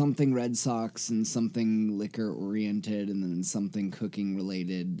there's something Red Sox and something liquor-oriented and then something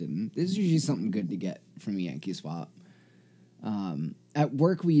cooking-related, and there's usually something good to get from a Yankee swap. At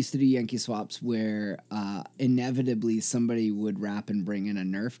work, we used to do Yankee swaps where inevitably somebody would wrap and bring in a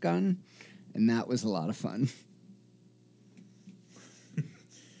Nerf gun, and that was a lot of fun.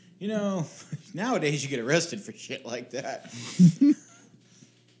 Nowadays you get arrested for shit like that.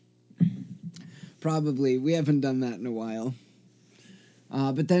 Probably. We haven't done that in a while.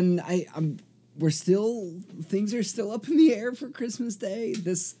 But then things are still up in the air for Christmas Day.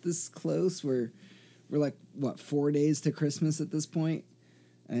 This close. We're like, 4 days to Christmas at this point?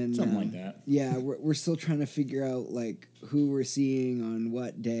 And something like that. Yeah, we're still trying to figure out like who we're seeing on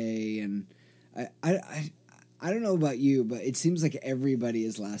what day, and I don't know about you, but it seems like everybody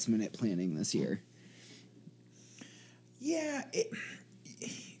is last minute planning this year. Yeah,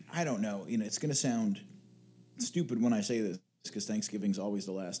 I don't know. It's going to sound stupid when I say this because Thanksgiving's always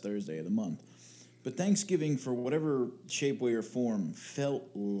the last Thursday of the month. But Thanksgiving, for whatever shape, way, or form, felt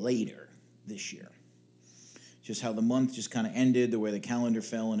later this year. Just how the month just kind of ended, the way the calendar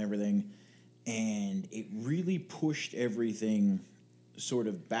fell and everything. And it really pushed everything sort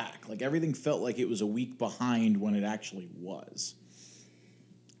of back. Like, everything felt like it was a week behind when it actually was.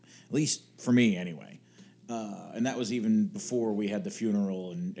 At least for me, anyway. And that was even before we had the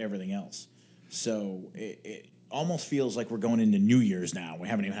funeral and everything else. So it almost feels like we're going into New Year's now. We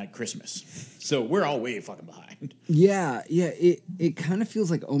haven't even had Christmas. So we're all way fucking behind. Yeah. It kind of feels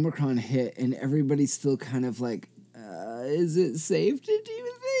like Omicron hit and everybody's still kind of like, is it safe to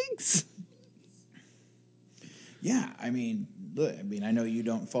do things? Yeah, I mean, look, I know you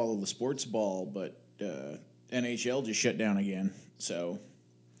don't follow the sports ball, but NHL just shut down again. So...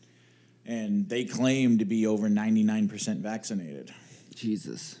 And they claim to be over 99% vaccinated.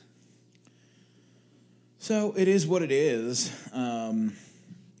 Jesus. So it is what it is.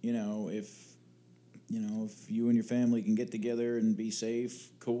 If you and your family can get together and be safe,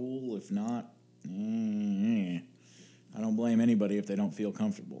 cool. If not, I don't blame anybody if they don't feel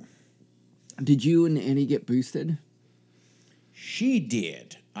comfortable. Did you and Annie get boosted? She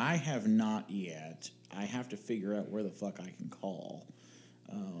did. I have not yet. I have to figure out where the fuck I can call.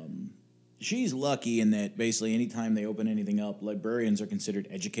 She's lucky in that basically anytime they open anything up, librarians are considered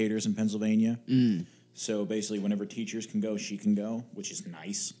educators in Pennsylvania. So basically whenever teachers can go, she can go, which is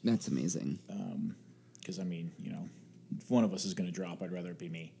nice. That's amazing. Because, if one of us is going to drop, I'd rather it be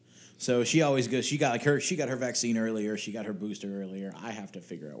me. So she always goes, she got her vaccine earlier, she got her booster earlier. I have to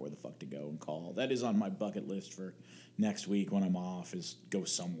figure out where the fuck to go and call. That is on my bucket list for next week when I'm off, is go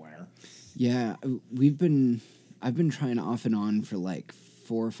somewhere. Yeah, I've been trying off and on for like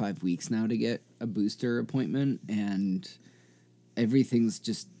 4 or 5 weeks now to get a booster appointment, and everything's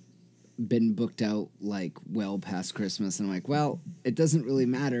just been booked out like well past Christmas. And I'm like, well, it doesn't really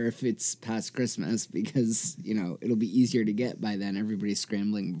matter if it's past Christmas because, it'll be easier to get by then. Everybody's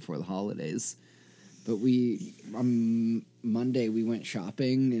scrambling before the holidays. But on Monday we went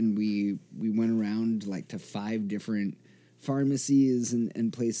shopping and we went around like to 5 different pharmacies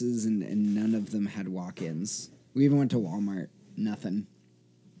and places, and none of them had walk-ins. We even went to Walmart. Nothing.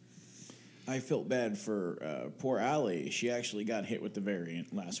 I felt bad for poor Allie. She actually got hit with the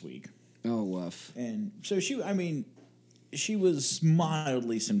variant last week. Oh, woof. And so she was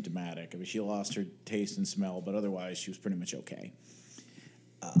mildly symptomatic. I mean, she lost her taste and smell, but otherwise she was pretty much okay.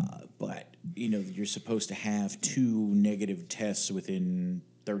 But, you're supposed to have 2 negative tests within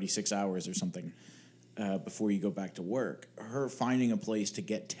 36 hours or something before you go back to work. Her finding a place to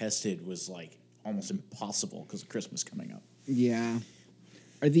get tested was, like, almost impossible because of Christmas coming up. Yeah.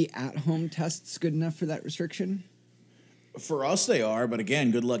 Are the at-home tests good enough for that restriction? For us, they are, but again,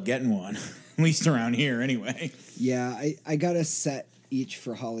 good luck getting one. At least around here, anyway. Yeah, I got a set each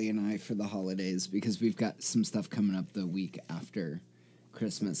for Holly and I for the holidays because we've got some stuff coming up the week after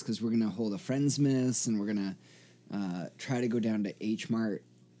Christmas because we're going to hold a Friendsmas and we're going to try to go down to H Mart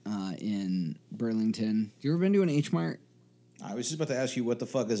in Burlington. You ever been to an H Mart? I was just about to ask you what the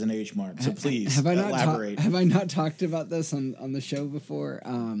fuck is an H Mart, so please have elaborate. Have I not talked about this on the show before?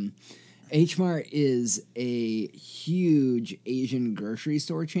 H Mart is a huge Asian grocery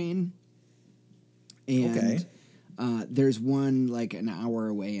store chain. And Okay. There's one like an hour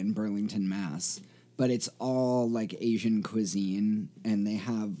away in Burlington, Mass. But it's all like Asian cuisine, and they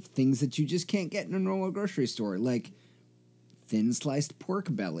have things that you just can't get in a normal grocery store, like thin sliced pork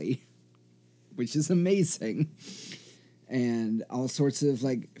belly, which is amazing, and all sorts of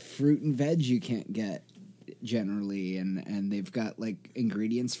like fruit and veg you can't get generally, and they've got like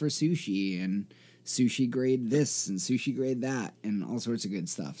ingredients for sushi and sushi grade this and sushi grade that and all sorts of good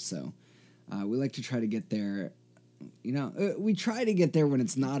stuff. So we like to try to get there. We try to get there when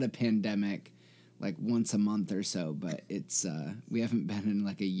it's not a pandemic, like once a month or so, but it's we haven't been in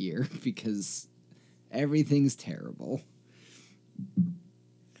like a year because everything's terrible.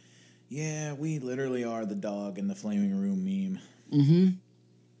 Yeah, we literally are the dog in the flaming room meme. Mm-hmm.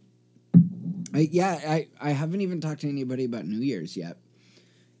 I haven't even talked to anybody about New Year's yet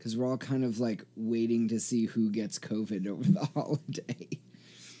because we're all kind of like waiting to see who gets COVID over the holiday.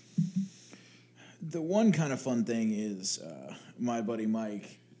 The one kind of fun thing is my buddy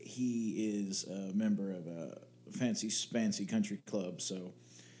Mike, he is a member of a fancy country club, so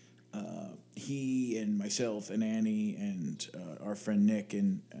he and myself and Annie and our friend Nick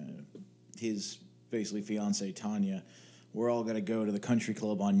and his basically fiance Tanya, we're all going to go to the country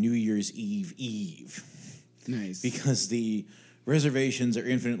club on New Year's Eve. Nice. Because the reservations are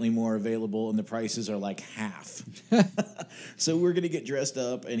infinitely more available and the prices are like half. So we're going to get dressed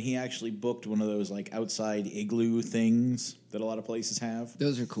up, and he actually booked one of those like outside igloo things that a lot of places have.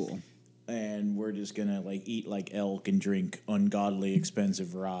 Those are cool. And we're just going to like eat like elk and drink ungodly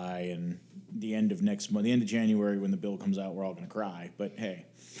expensive rye, and the end of next month, the end of January when the bill comes out, we're all going to cry. But hey.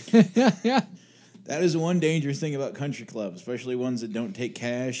 That is one dangerous thing about country clubs, especially ones that don't take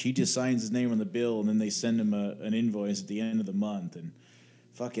cash. He just signs his name on the bill, and then they send him an invoice at the end of the month. And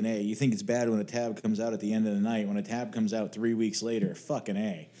fucking A, you think it's bad when a tab comes out at the end of the night. When a tab comes out 3 weeks later, fucking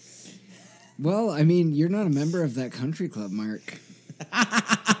A. Well, I mean, you're not a member of that country club, Mark.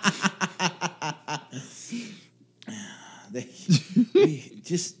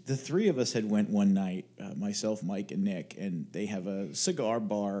 The three of us had went one night, myself, Mike, and Nick, and they have a cigar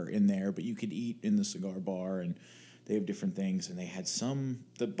bar in there, but you could eat in the cigar bar, and they have different things, and they had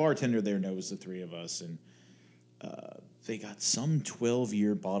the bartender there knows the three of us, and they got some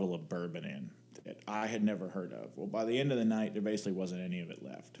 12-year bottle of bourbon in that I had never heard of. Well, by the end of the night, there basically wasn't any of it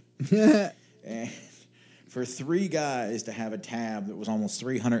left. And for 3 guys to have a tab that was almost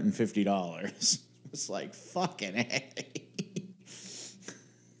 $350, it's like, fucking A.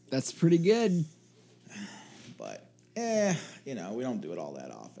 That's pretty good. But, we don't do it all that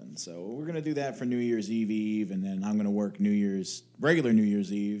often. So we're going to do that for New Year's Eve, and then I'm going to work regular New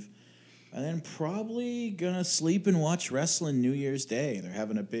Year's Eve, and then probably going to sleep and watch wrestling New Year's Day. They're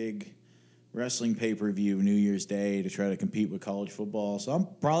having a big wrestling pay-per-view New Year's Day to try to compete with college football. So I'm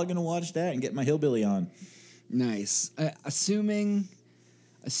probably going to watch that and get my hillbilly on. Nice. Assuming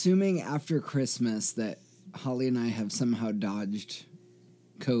after Christmas that Holly and I have somehow dodged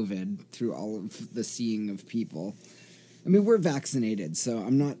COVID through all of the seeing of people. I mean, we're vaccinated, so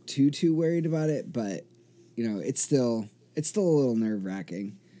I'm not too worried about it, but it's still a little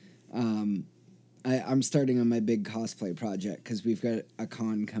nerve-wracking. I'm starting on my big cosplay project because we've got a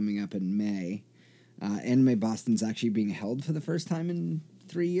con coming up in May. Anime Boston's actually being held for the first time in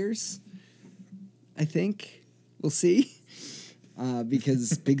 3 years, I think. We'll see.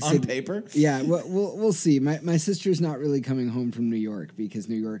 Because big on paper, yeah. We'll see. My sister's not really coming home from New York because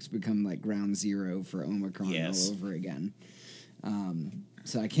New York's become like ground zero for Omicron all over again.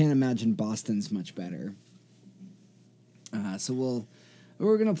 So I can't imagine Boston's much better. So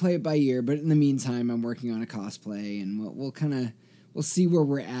we're gonna play it by ear. But in the meantime, I'm working on a cosplay, and we'll see where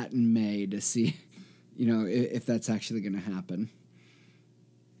we're at in May to see, if that's actually gonna happen.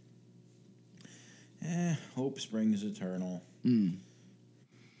 Hope springs eternal.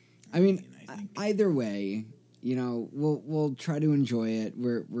 I mean, I think- either way, we'll try to enjoy it.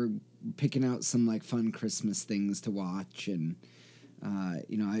 We're picking out some like fun Christmas things to watch, and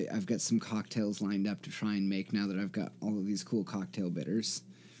I've got some cocktails lined up to try and make now that I've got all of these cool cocktail bitters.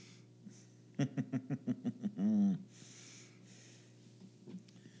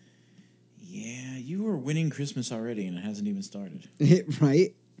 Yeah, you were winning Christmas already, and it hasn't even started.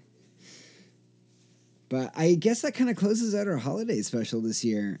 Right? But I guess that kind of closes out our holiday special this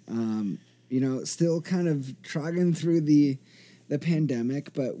year. Still kind of trogging through the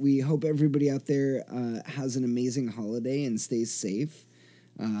pandemic, but we hope everybody out there has an amazing holiday and stays safe,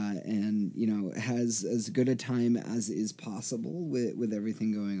 and has as good a time as is possible with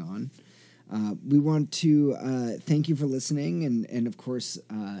everything going on. We want to thank you for listening, and of course,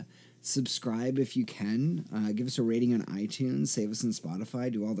 subscribe if you can. Give us a rating on iTunes, save us on Spotify,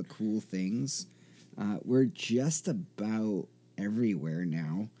 do all the cool things. We're just about everywhere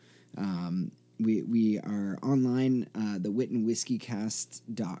now. We are online,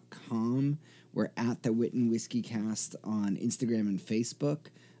 thewittenwhiskeycast.com. We're at the Witten Whiskeycast on Instagram and Facebook.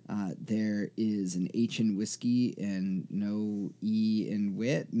 There is an H in whiskey and no E in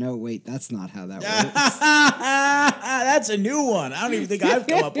wit. No, wait, that's not how that works. That's a new one. I don't even think I've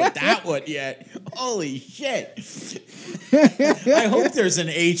come up with that one yet. Holy shit. I hope there's an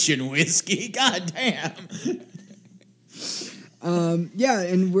H in whiskey. God damn.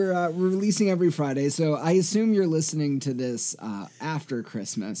 And we're releasing every Friday, so I assume you're listening to this after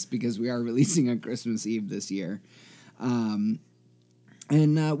Christmas, because we are releasing on Christmas Eve this year. And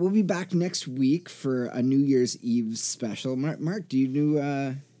we'll be back next week for a New Year's Eve special. Mark, do you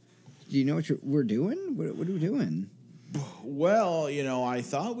know what we're doing? What are we doing? Well, I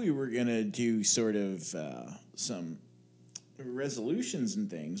thought we were going to do sort of some resolutions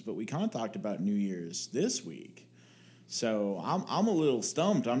and things, but we kind of talked about New Year's this week. So I'm a little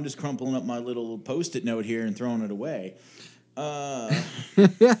stumped. I'm just crumpling up my little Post-it note here and throwing it away.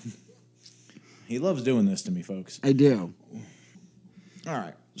 He loves doing this to me, folks. I do. All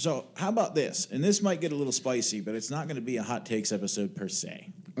right. So how about this? And this might get a little spicy, but it's not going to be a hot takes episode per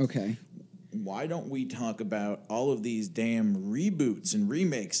se. Okay. Why don't we talk about all of these damn reboots and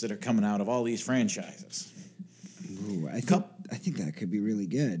remakes that are coming out of all these franchises? Ooh, I think that could be really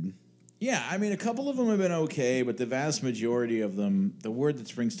good. Yeah, I mean, a couple of them have been okay, but the vast majority of them, the word that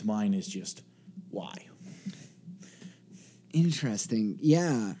springs to mind is just why. Interesting.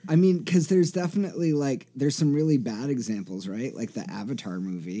 Yeah. I mean, because there's definitely, there's some really bad examples, right? Like the Avatar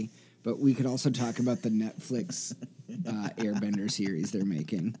movie. But we could also talk about the Netflix Airbender series they're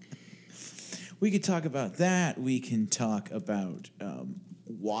making. We could talk about that. We can talk about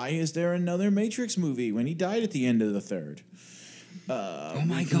why is there another Matrix movie when he died at the end of the third? Oh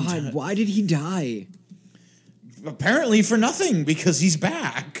my God, why did he die? Apparently for nothing, because he's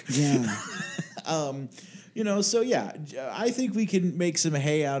back. Yeah. So yeah, I think we can make some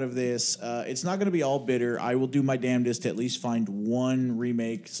hay out of this. It's not going to be all bitter. I will do my damnedest to at least find one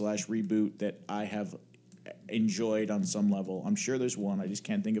remake / reboot that I have enjoyed on some level. I'm sure there's one. I just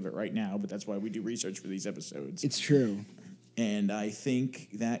can't think of it right now, but that's why we do research for these episodes. It's true. And I think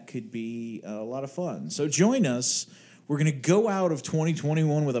that could be a lot of fun. So join us. We're going to go out of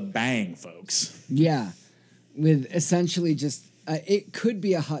 2021 with a bang, folks. Yeah. With essentially just, it could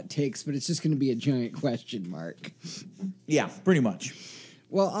be a hot takes, but it's just going to be a giant question mark. Yeah, pretty much.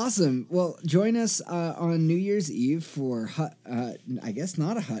 Well, awesome. Well, join us on New Year's Eve for, I guess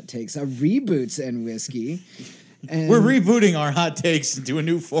not a hot takes, a Reboots and Whiskey. And we're rebooting our hot takes into a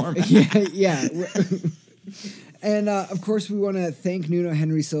new format. Yeah. And, of course, we want to thank Nuno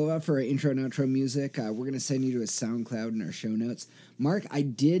Henry Silva for our intro and outro music. We're going to send you to his SoundCloud in our show notes. Mark, I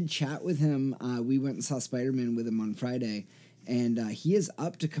did chat with him. We went and saw Spider-Man with him on Friday, and he is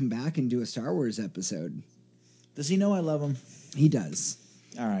up to come back and do a Star Wars episode. Does he know I love him? He does.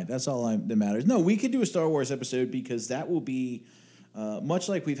 All right, that's all that matters. No, we could do a Star Wars episode because that will be much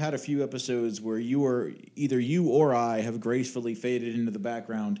like we've had a few episodes where either you or I have gracefully faded into the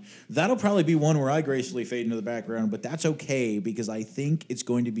background. That'll probably be one where I gracefully fade into the background, but that's okay because I think it's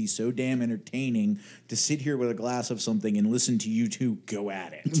going to be so damn entertaining to sit here with a glass of something and listen to you two go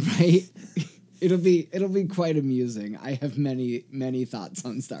at it. Right? It'll be quite amusing. I have many, many thoughts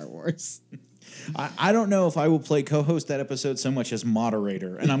on Star Wars. I don't know if I will play co-host that episode so much as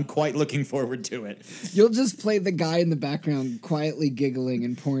moderator, and I'm quite looking forward to it. You'll just play the guy in the background quietly giggling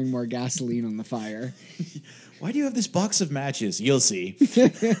and pouring more gasoline on the fire. Why do you have this box of matches? You'll see.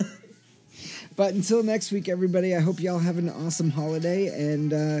 But until next week, everybody, I hope y'all have an awesome holiday,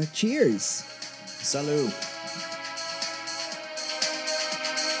 and cheers. Salut.